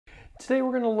Today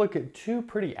we're going to look at two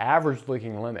pretty average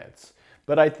looking limits,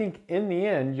 but I think in the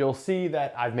end you'll see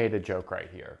that I've made a joke right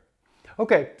here.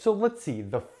 Okay, so let's see.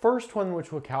 The first one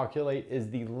which we'll calculate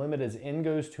is the limit as n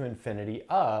goes to infinity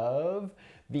of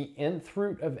the nth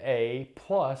root of a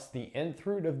plus the nth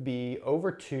root of b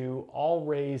over 2 all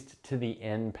raised to the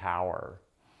n power.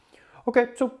 Okay,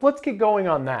 so let's get going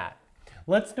on that.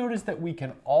 Let's notice that we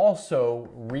can also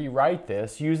rewrite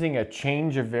this using a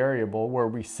change of variable where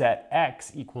we set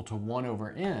x equal to 1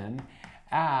 over n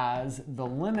as the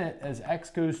limit as x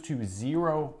goes to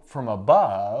 0 from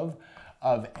above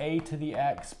of a to the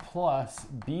x plus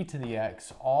b to the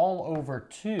x all over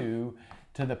 2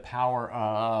 to the power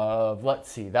of,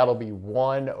 let's see, that'll be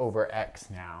 1 over x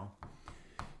now.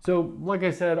 So like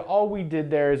I said, all we did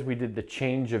there is we did the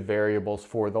change of variables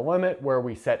for the limit where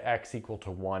we set x equal to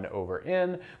 1 over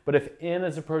n. But if n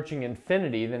is approaching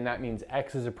infinity, then that means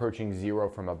x is approaching 0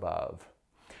 from above.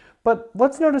 But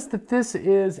let's notice that this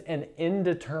is an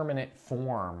indeterminate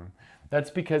form.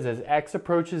 That's because as x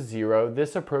approaches 0,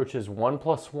 this approaches 1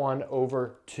 plus 1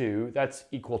 over 2, that's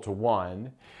equal to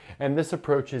 1, and this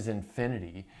approaches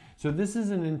infinity. So this is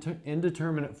an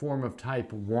indeterminate form of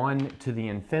type 1 to the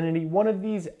infinity, one of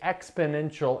these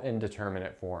exponential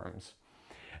indeterminate forms.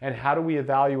 And how do we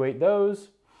evaluate those?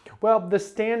 Well, the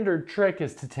standard trick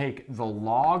is to take the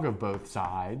log of both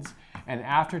sides, and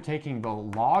after taking the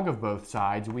log of both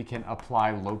sides, we can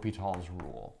apply L'Hopital's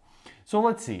rule. So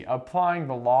let's see, applying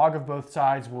the log of both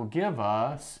sides will give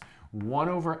us 1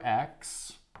 over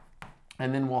x,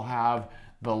 and then we'll have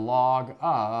the log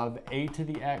of a to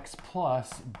the x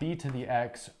plus b to the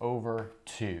x over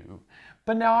 2.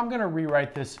 But now I'm going to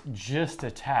rewrite this just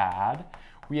a tad.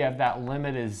 We have that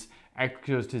limit as x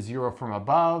goes to 0 from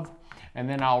above, and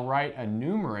then I'll write a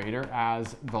numerator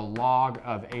as the log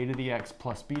of a to the x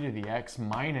plus b to the x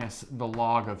minus the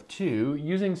log of 2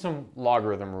 using some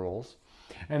logarithm rules.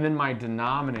 And then my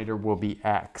denominator will be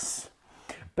x.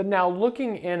 But now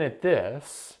looking in at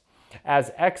this,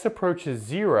 as x approaches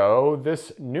 0,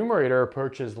 this numerator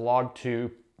approaches log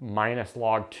 2 minus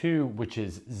log 2, which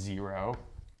is 0.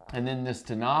 And then this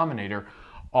denominator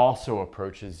also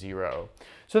approaches 0.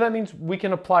 So that means we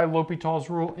can apply L'Hopital's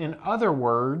rule. In other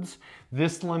words,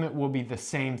 this limit will be the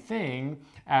same thing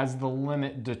as the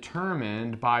limit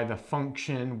determined by the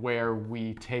function where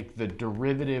we take the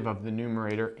derivative of the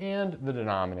numerator and the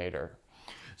denominator.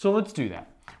 So let's do that.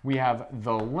 We have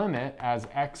the limit as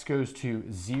x goes to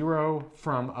 0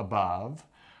 from above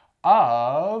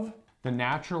of the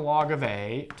natural log of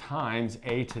a times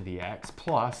a to the x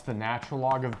plus the natural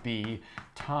log of b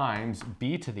times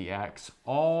b to the x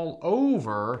all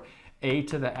over a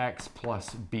to the x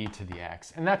plus b to the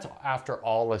x. And that's after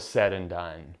all is said and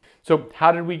done. So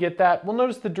how did we get that? Well,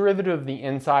 notice the derivative of the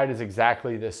inside is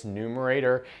exactly this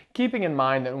numerator, keeping in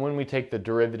mind that when we take the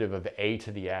derivative of a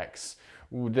to the x,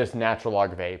 this natural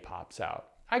log of a pops out.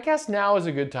 I guess now is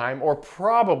a good time, or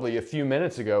probably a few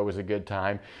minutes ago was a good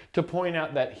time, to point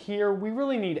out that here we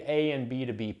really need a and b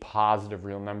to be positive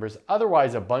real numbers.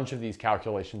 Otherwise, a bunch of these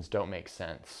calculations don't make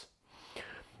sense.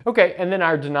 Okay, and then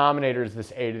our denominator is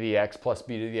this a to the x plus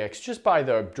b to the x, just by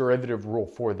the derivative rule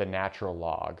for the natural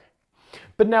log.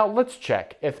 But now let's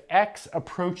check. If x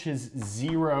approaches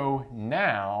 0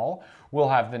 now, we'll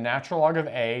have the natural log of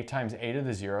a times a to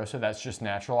the 0, so that's just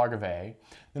natural log of a.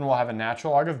 Then we'll have a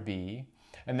natural log of b,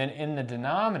 and then in the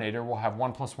denominator, we'll have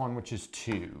 1 plus 1, which is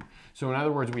 2. So in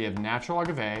other words, we have natural log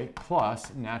of a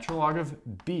plus natural log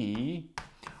of b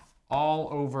all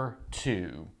over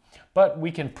 2. But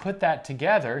we can put that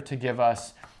together to give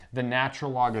us the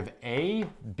natural log of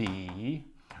ab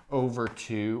over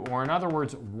 2, or in other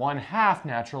words, 1/2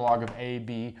 natural log of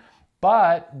ab,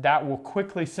 but that will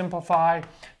quickly simplify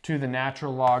to the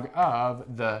natural log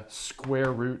of the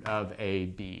square root of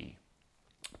ab.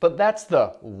 But that's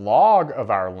the log of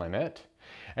our limit,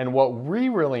 and what we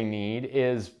really need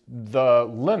is the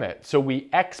limit. So we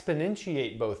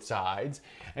exponentiate both sides,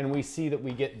 and we see that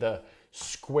we get the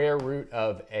square root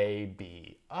of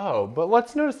ab. Oh, but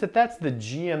let's notice that that's the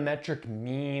geometric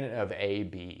mean of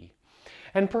ab.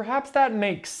 And perhaps that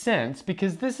makes sense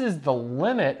because this is the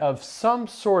limit of some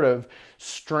sort of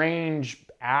strange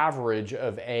average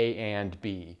of a and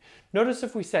b. Notice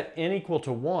if we set n equal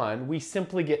to 1, we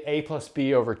simply get a plus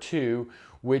b over 2,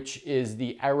 which is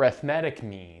the arithmetic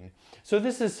mean. So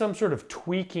this is some sort of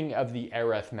tweaking of the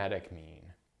arithmetic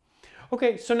mean.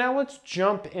 Okay, so now let's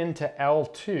jump into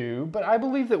L2, but I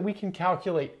believe that we can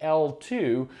calculate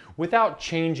L2 without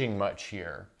changing much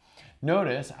here.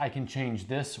 Notice I can change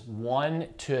this 1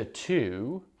 to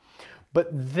 2, but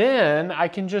then I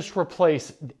can just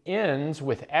replace n's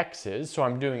with x's, so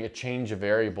I'm doing a change of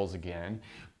variables again.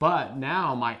 but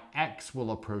now my x will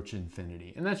approach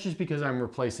infinity. And that's just because I'm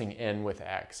replacing n with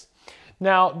x.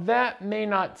 Now, that may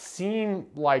not seem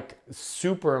like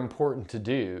super important to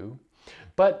do,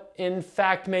 but in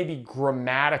fact, maybe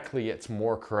grammatically it's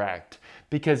more correct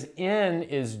because n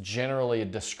is generally a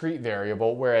discrete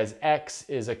variable, whereas x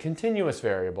is a continuous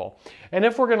variable. And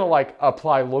if we're going to like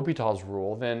apply L'Hopital's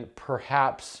rule, then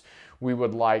perhaps we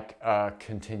would like a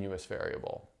continuous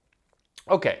variable.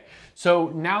 Okay, so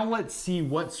now let's see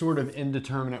what sort of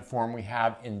indeterminate form we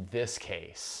have in this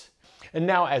case. And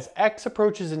now as x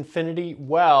approaches infinity,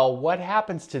 well, what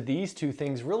happens to these two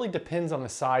things really depends on the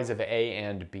size of a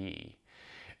and b.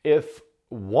 If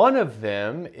one of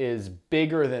them is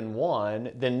bigger than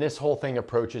 1, then this whole thing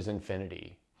approaches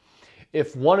infinity.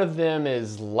 If one of them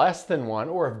is less than 1,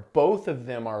 or if both of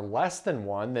them are less than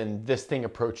 1, then this thing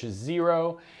approaches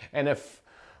 0. And if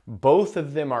both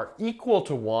of them are equal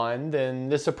to 1, then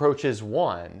this approaches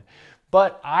 1.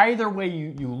 But either way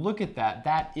you look at that,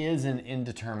 that is an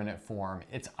indeterminate form.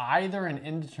 It's either an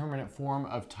indeterminate form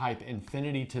of type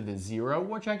infinity to the 0,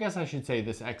 which I guess I should say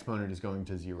this exponent is going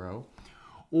to 0,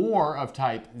 or of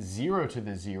type 0 to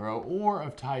the 0, or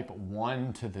of type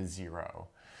 1 to the 0.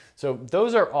 So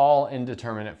those are all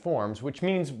indeterminate forms, which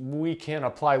means we can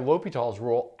apply L'Hopital's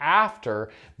rule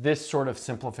after this sort of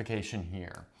simplification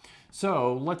here.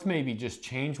 So let's maybe just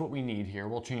change what we need here.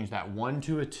 We'll change that 1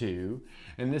 to a 2,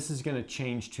 and this is going to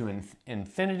change to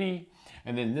infinity,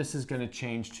 and then this is going to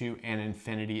change to an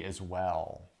infinity as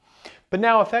well. But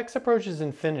now if x approaches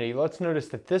infinity, let's notice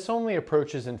that this only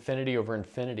approaches infinity over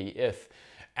infinity if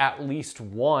at least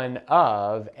one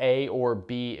of a or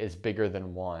b is bigger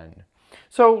than 1.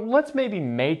 So let's maybe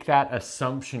make that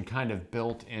assumption kind of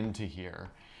built into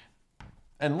here.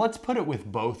 And let's put it with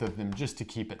both of them just to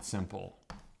keep it simple.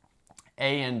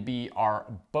 A and b are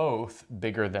both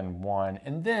bigger than 1.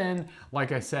 And then,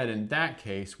 like I said, in that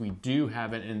case, we do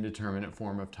have an indeterminate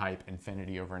form of type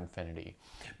infinity over infinity.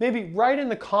 Maybe write in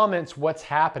the comments what's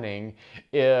happening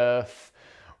if,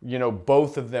 you know,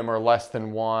 both of them are less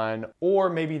than 1, or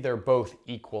maybe they're both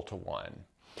equal to 1.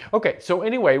 Okay, so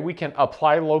anyway, we can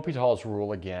apply L'Hopital's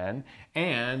rule again,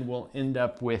 and we'll end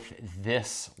up with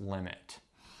this limit.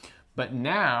 But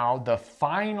now the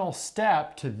final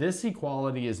step to this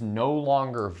equality is no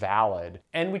longer valid.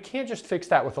 And we can't just fix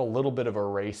that with a little bit of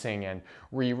erasing and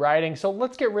rewriting. So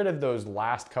let's get rid of those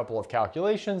last couple of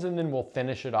calculations and then we'll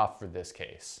finish it off for this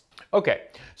case. Okay,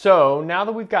 so now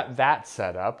that we've got that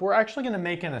set up, we're actually going to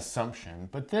make an assumption,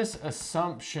 but this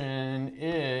assumption,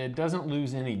 it doesn't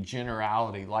lose any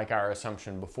generality like our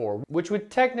assumption before, which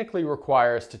would technically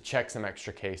require us to check some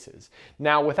extra cases.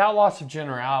 Now, without loss of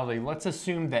generality, let's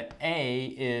assume that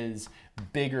A is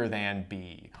bigger than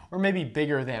B, or maybe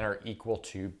bigger than or equal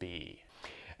to B.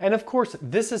 And of course,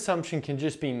 this assumption can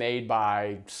just be made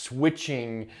by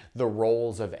switching the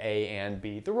roles of A and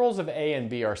B. The roles of A and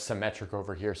B are symmetric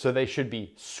over here, so they should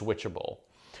be switchable.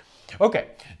 Okay,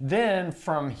 then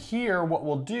from here, what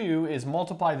we'll do is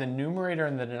multiply the numerator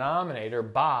and the denominator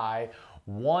by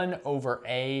 1 over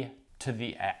A to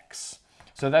the x.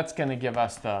 So that's going to give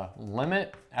us the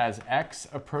limit as x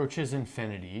approaches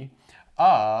infinity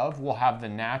of, we'll have the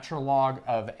natural log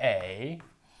of A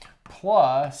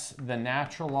plus the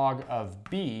natural log of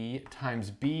b times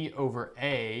b over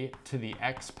a to the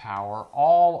x power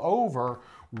all over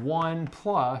 1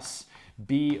 plus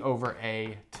b over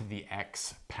a to the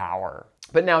x power.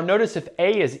 But now notice if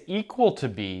a is equal to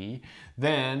b,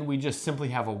 then we just simply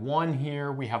have a 1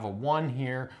 here, we have a 1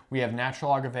 here, we have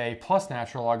natural log of a plus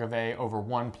natural log of a over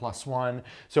 1 plus 1.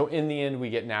 So in the end, we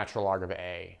get natural log of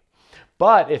a.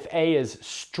 But if a is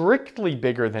strictly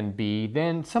bigger than b,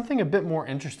 then something a bit more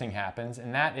interesting happens,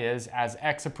 and that is as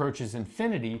x approaches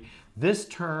infinity, this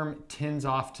term tends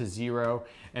off to 0,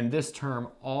 and this term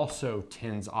also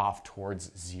tends off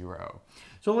towards 0.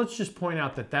 So let's just point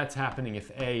out that that's happening if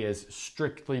a is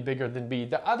strictly bigger than b.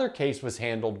 The other case was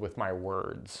handled with my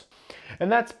words.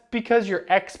 And that's because you're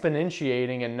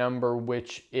exponentiating a number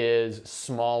which is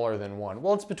smaller than 1.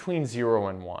 Well, it's between 0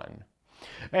 and 1.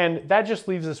 And that just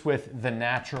leaves us with the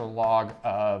natural log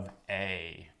of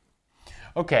a.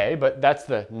 Okay, but that's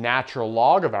the natural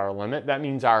log of our limit. That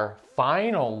means our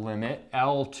final limit,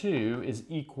 L2, is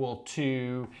equal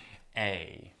to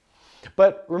a.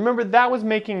 But remember, that was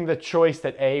making the choice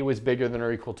that a was bigger than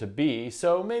or equal to b,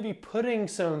 so maybe putting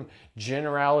some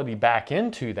generality back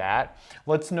into that,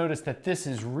 let's notice that this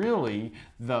is really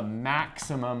the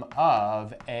maximum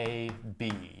of a,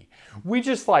 b. We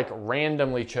just like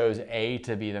randomly chose a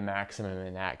to be the maximum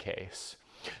in that case.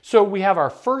 So we have our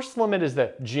first limit is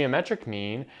the geometric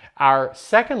mean. Our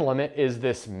second limit is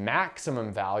this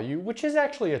maximum value, which is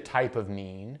actually a type of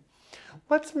mean.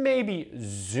 let's maybe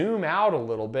zoom out a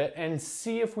little bit and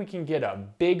see if we can get a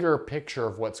bigger picture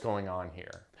of what's going on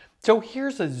here. So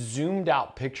here's a zoomed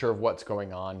out picture of what's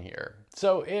going on here.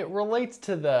 So it relates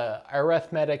to the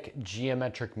arithmetic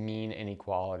geometric mean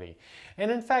inequality. And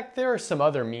in fact, there are some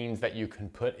other means that you can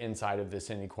put inside of this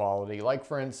inequality, like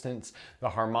for instance, the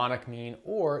harmonic mean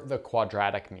or the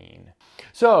quadratic mean.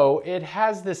 So it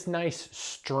has this nice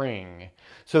string.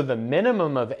 So the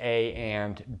minimum of A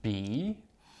and B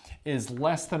is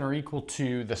less than or equal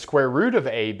to the square root of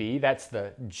AB, that's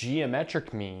the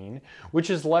geometric mean, which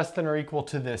is less than or equal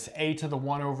to this A to the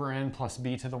 1 over n plus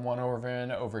B to the 1 over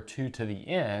n over 2 to the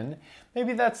n.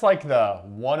 Maybe that's like the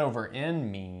 1 over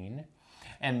n mean.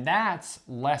 And that's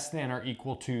less than or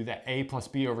equal to the A plus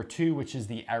B over 2, which is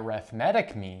the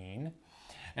arithmetic mean.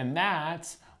 And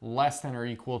that's less than or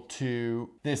equal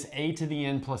to this A to the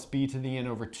n plus B to the n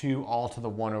over 2 all to the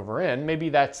 1 over n. Maybe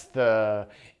that's the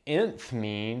nth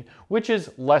mean, which is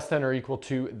less than or equal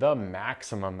to the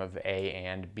maximum of A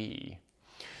and B.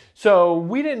 So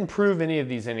we didn't prove any of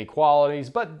these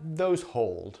inequalities, but those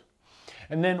hold.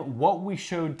 And then what we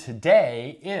showed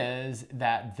today is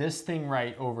that this thing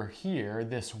right over here,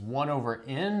 this 1 over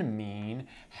n mean,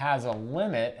 has a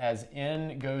limit as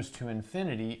n goes to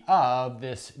infinity of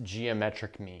this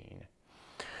geometric mean.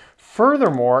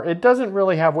 Furthermore, it doesn't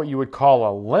really have what you would call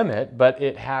a limit, but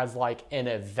it has like an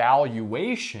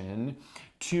evaluation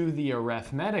to the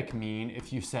arithmetic mean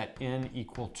if you set n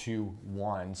equal to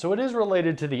 1. So it is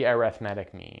related to the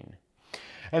arithmetic mean.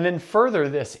 And then further,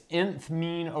 this nth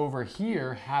mean over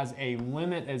here has a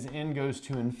limit as n goes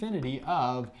to infinity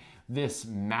of this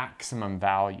maximum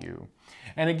value.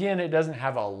 And again, it doesn't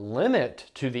have a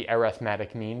limit to the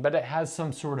arithmetic mean, but it has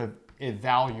some sort of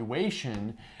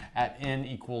evaluation at n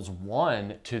equals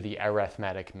 1 to the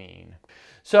arithmetic mean.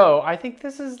 So I think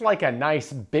this is like a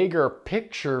nice bigger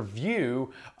picture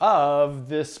view of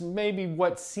this, maybe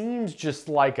what seems just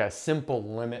like a simple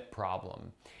limit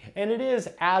problem. And it is,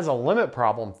 as a limit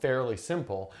problem, fairly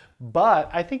simple, but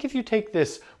I think if you take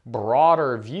this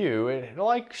broader view, it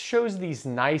like shows these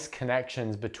nice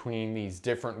connections between these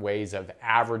different ways of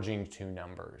averaging two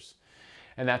numbers.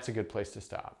 And that's a good place to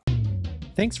stop.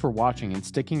 Thanks for watching and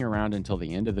sticking around until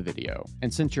the end of the video.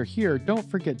 And since you're here, don't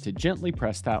forget to gently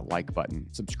press that like button,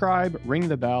 subscribe, ring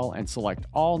the bell, and select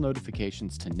all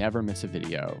notifications to never miss a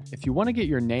video. If you want to get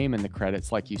your name in the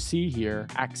credits like you see here,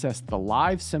 access the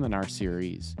live seminar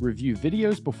series, review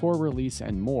videos before release,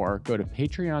 and more, go to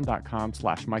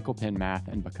patreon.com/michaelpennmath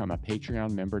and become a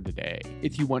Patreon member today.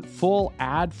 If you want full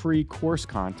ad-free course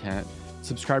content,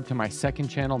 subscribe to my second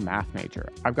channel, Math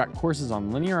Major. I've got courses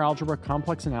on linear algebra,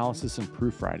 complex analysis, and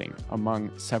proofwriting, among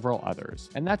several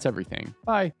others. And that's everything.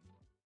 Bye.